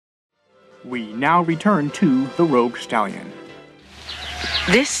We now return to the Rogue Stallion.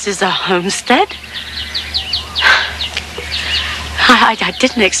 This is a homestead? I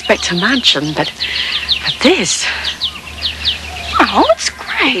didn't expect a mansion, but this... Oh, it's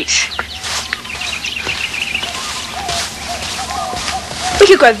great. We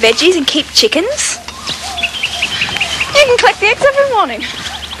could grow veggies and keep chickens. You can collect the eggs every morning.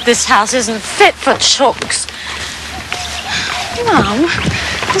 This house isn't fit for chooks. Mum,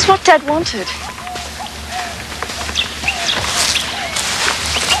 that's what Dad wanted.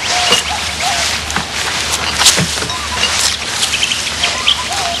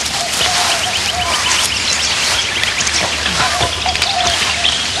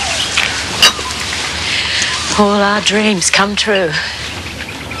 All our dreams come true.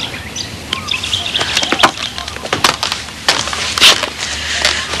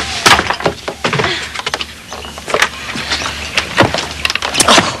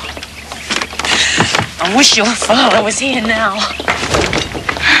 I wish your father was here now.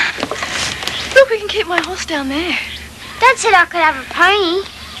 Look, we can keep my horse down there. Dad said I could have a pony.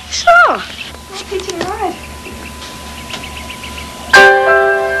 Sure. I'll teach you to ride.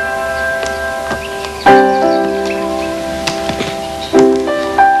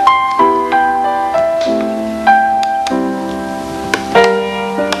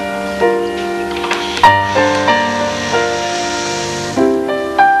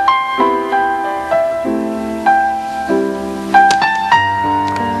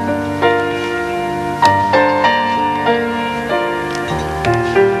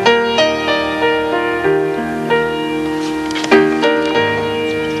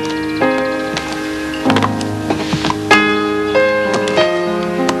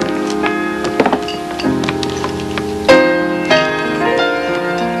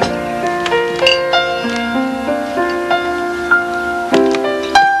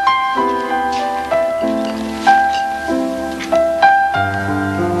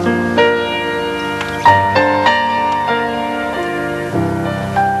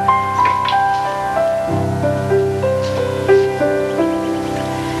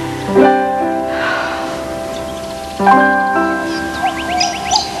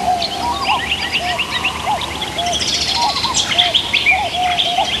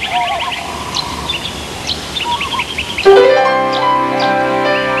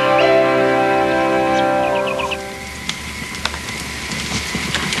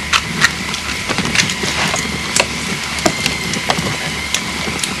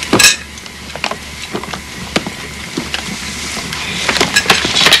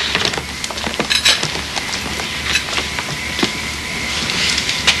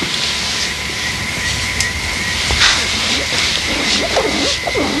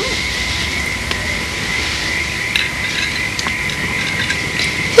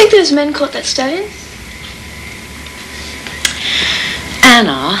 Think those men caught that stallion?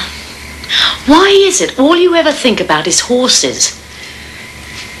 Anna, why is it all you ever think about is horses?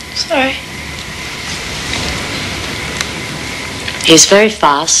 Sorry. He's very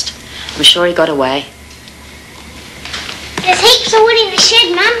fast. I'm sure he got away. There's heaps of wood in the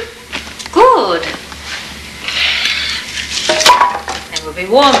shed, Mum. Good. It will be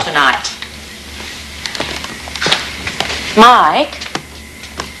warm tonight. Mike,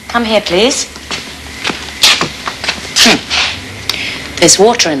 come here, please. There's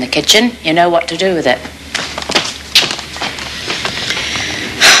water in the kitchen. You know what to do with it.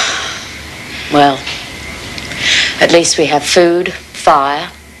 Well, at least we have food,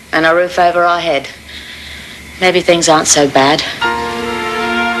 fire, and a roof over our head. Maybe things aren't so bad.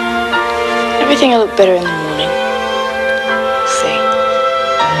 Everything will look better in the morning. See.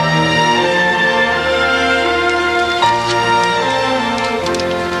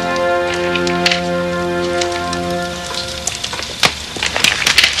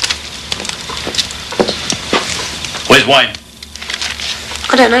 Where's Wayne?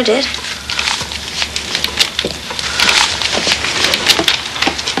 I don't know, Dad.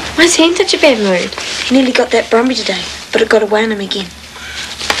 Why's he in such a bad mood? He nearly got that Brumby today, but it got away on him again.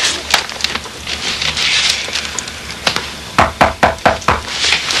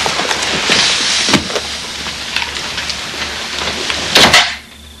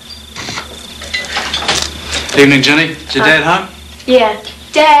 Evening, Jenny. Is your dad home? Yeah.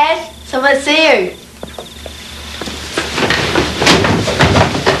 Dad, someone to see you.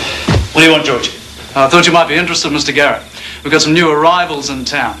 What do you want, George? I thought you might be interested, Mr. Garrett. We've got some new arrivals in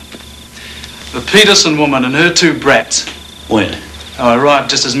town. The Peterson woman and her two brats. When? I arrived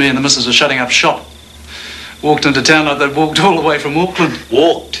just as me and the missus were shutting up shop. Walked into town like they'd walked all the way from Auckland.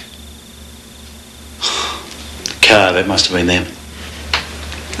 Walked? The car, that must have been them.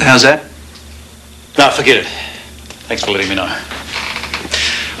 How's that? No, forget it. Thanks for letting me know.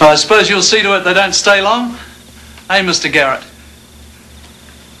 I suppose you'll see to it they don't stay long? Hey, Mr. Garrett.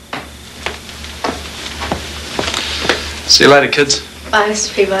 See you later, kids. Bye,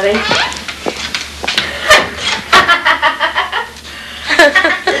 Mr. Peabody.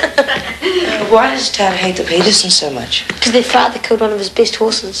 Why does Dad hate the Petersons so much? Because their father killed one of his best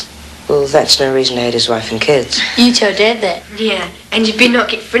horses. Well, that's no reason to hate his wife and kids. You tell Dad that. Yeah, and you better not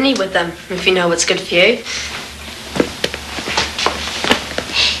get friendly with them if you know what's good for you.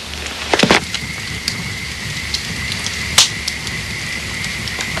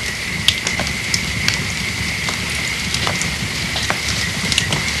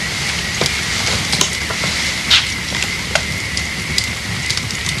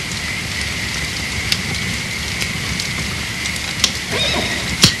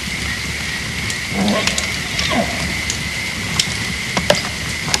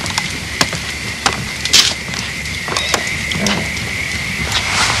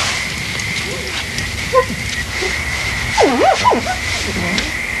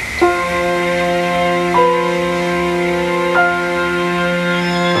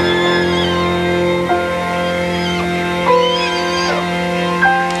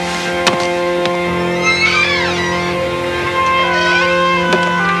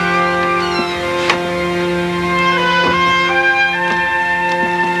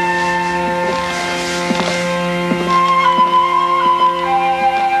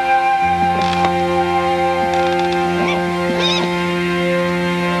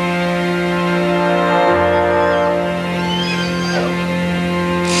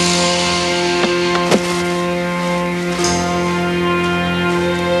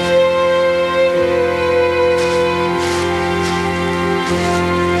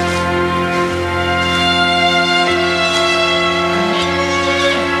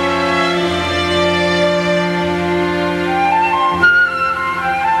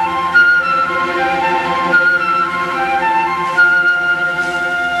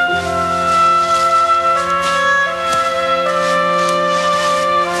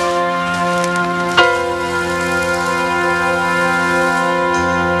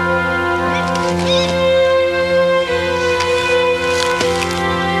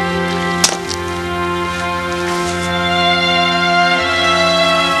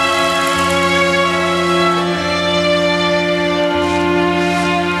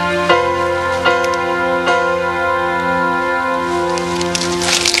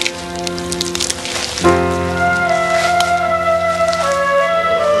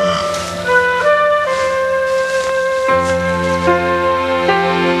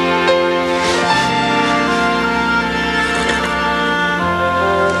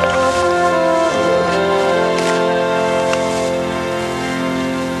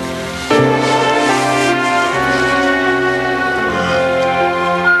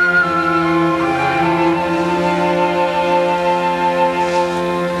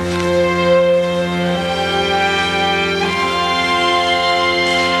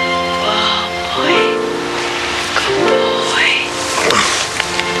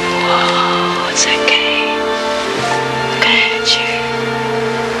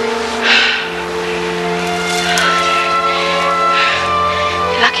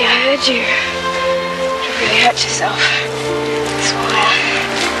 You really hurt yourself. That's why.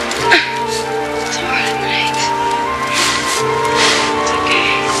 It's alright, mate. It's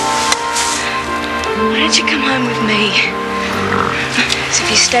okay. Why don't you come home with me? Because if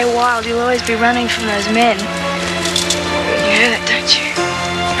you stay wild, you'll always be running from those men. You hear that, don't you?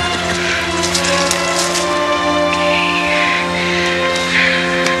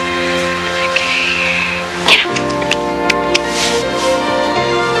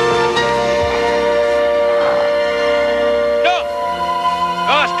 ¡No!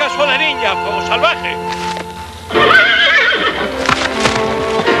 ¡No hagas caso a la niña, fuego salvaje!